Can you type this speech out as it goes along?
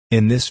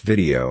In this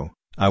video,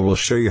 I will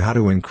show you how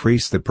to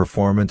increase the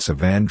performance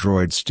of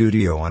Android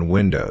Studio on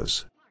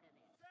Windows.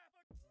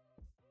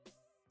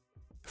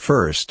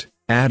 First,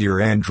 add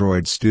your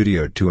Android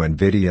Studio to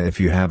NVIDIA if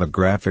you have a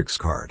graphics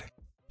card.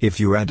 If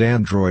you add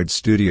Android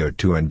Studio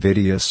to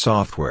NVIDIA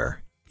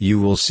software,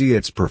 you will see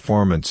its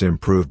performance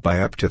improved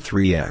by up to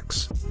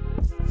 3x.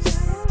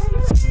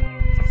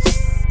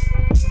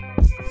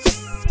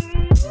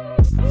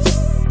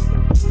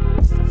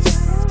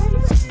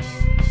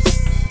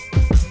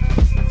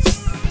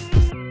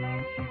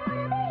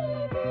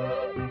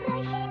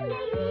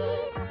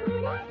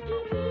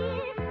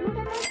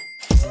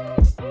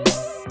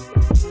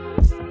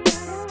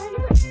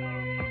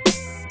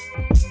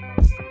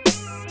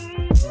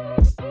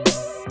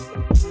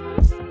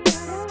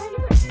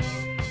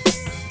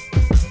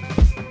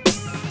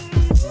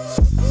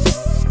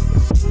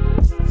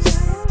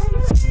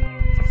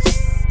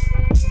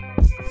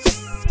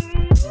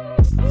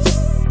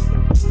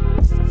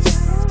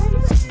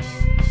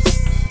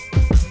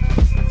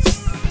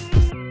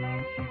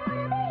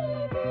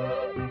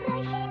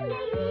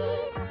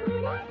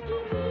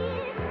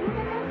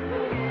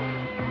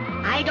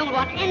 I don't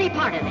want any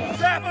part of this.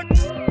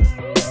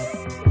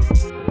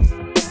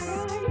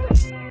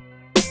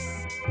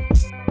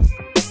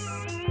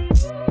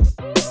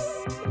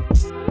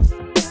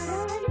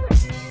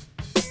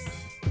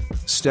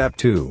 Step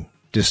 2.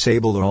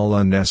 Disable all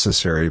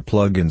unnecessary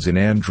plugins in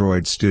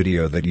Android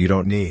Studio that you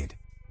don't need.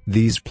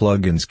 These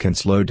plugins can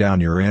slow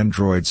down your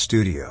Android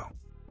Studio.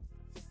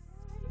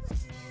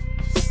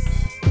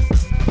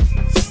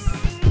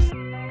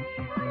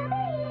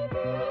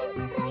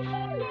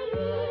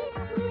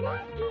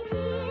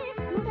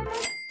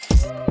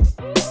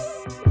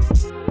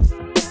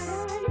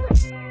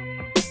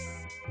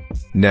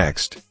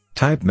 Next,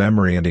 type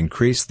memory and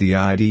increase the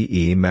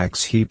IDE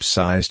max heap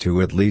size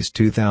to at least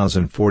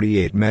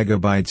 2048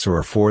 MB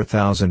or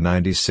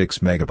 4096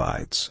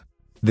 MB.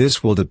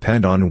 This will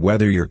depend on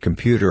whether your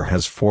computer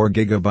has 4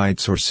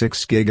 GB or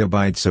 6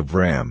 GB of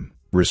RAM,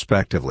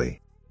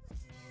 respectively.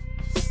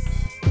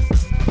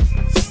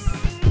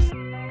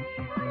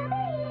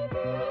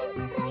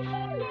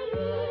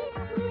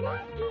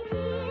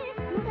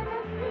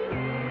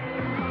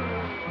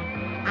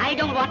 I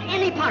don't want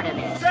any part of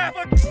this.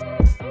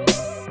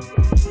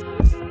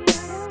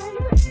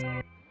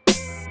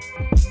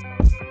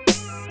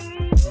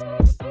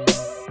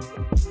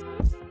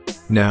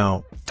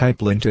 Now,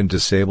 type lint and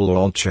disable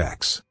all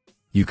checks.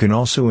 You can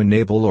also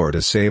enable or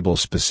disable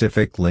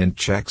specific lint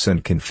checks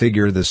and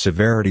configure the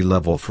severity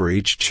level for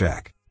each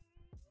check.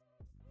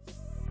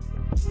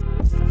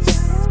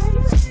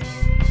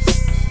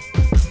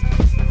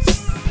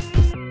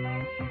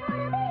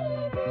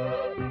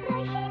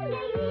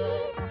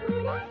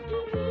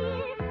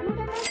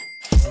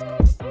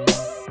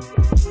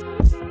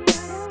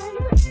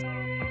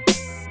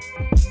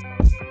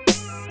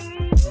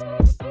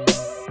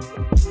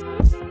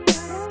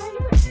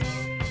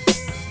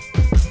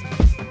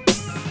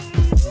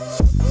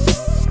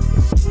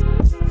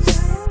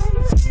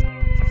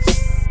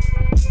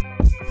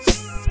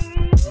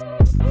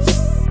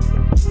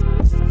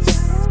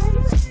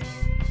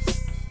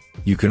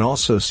 You can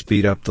also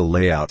speed up the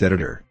layout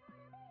editor.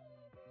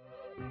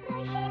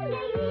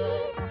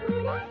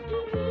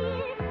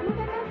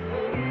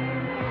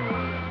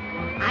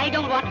 I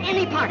don't want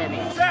any part of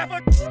this.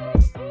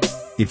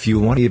 If you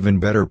want even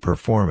better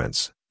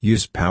performance,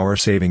 use power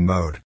saving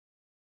mode.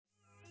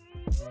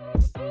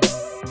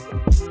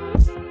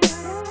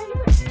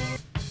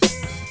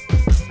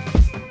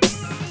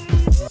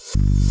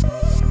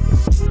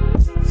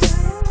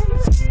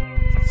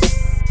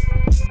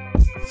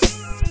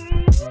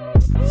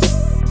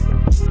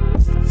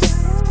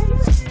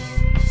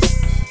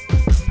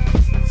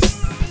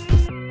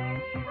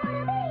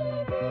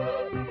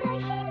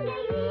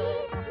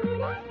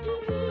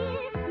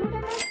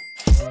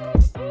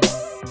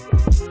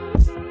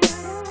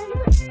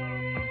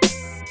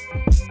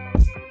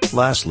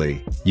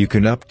 Lastly, you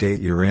can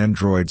update your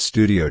Android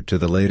Studio to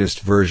the latest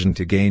version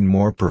to gain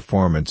more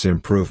performance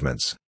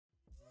improvements.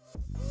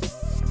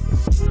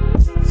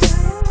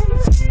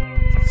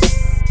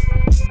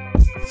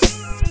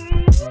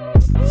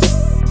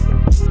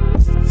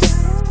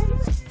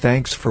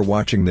 Thanks for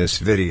watching this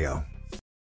video.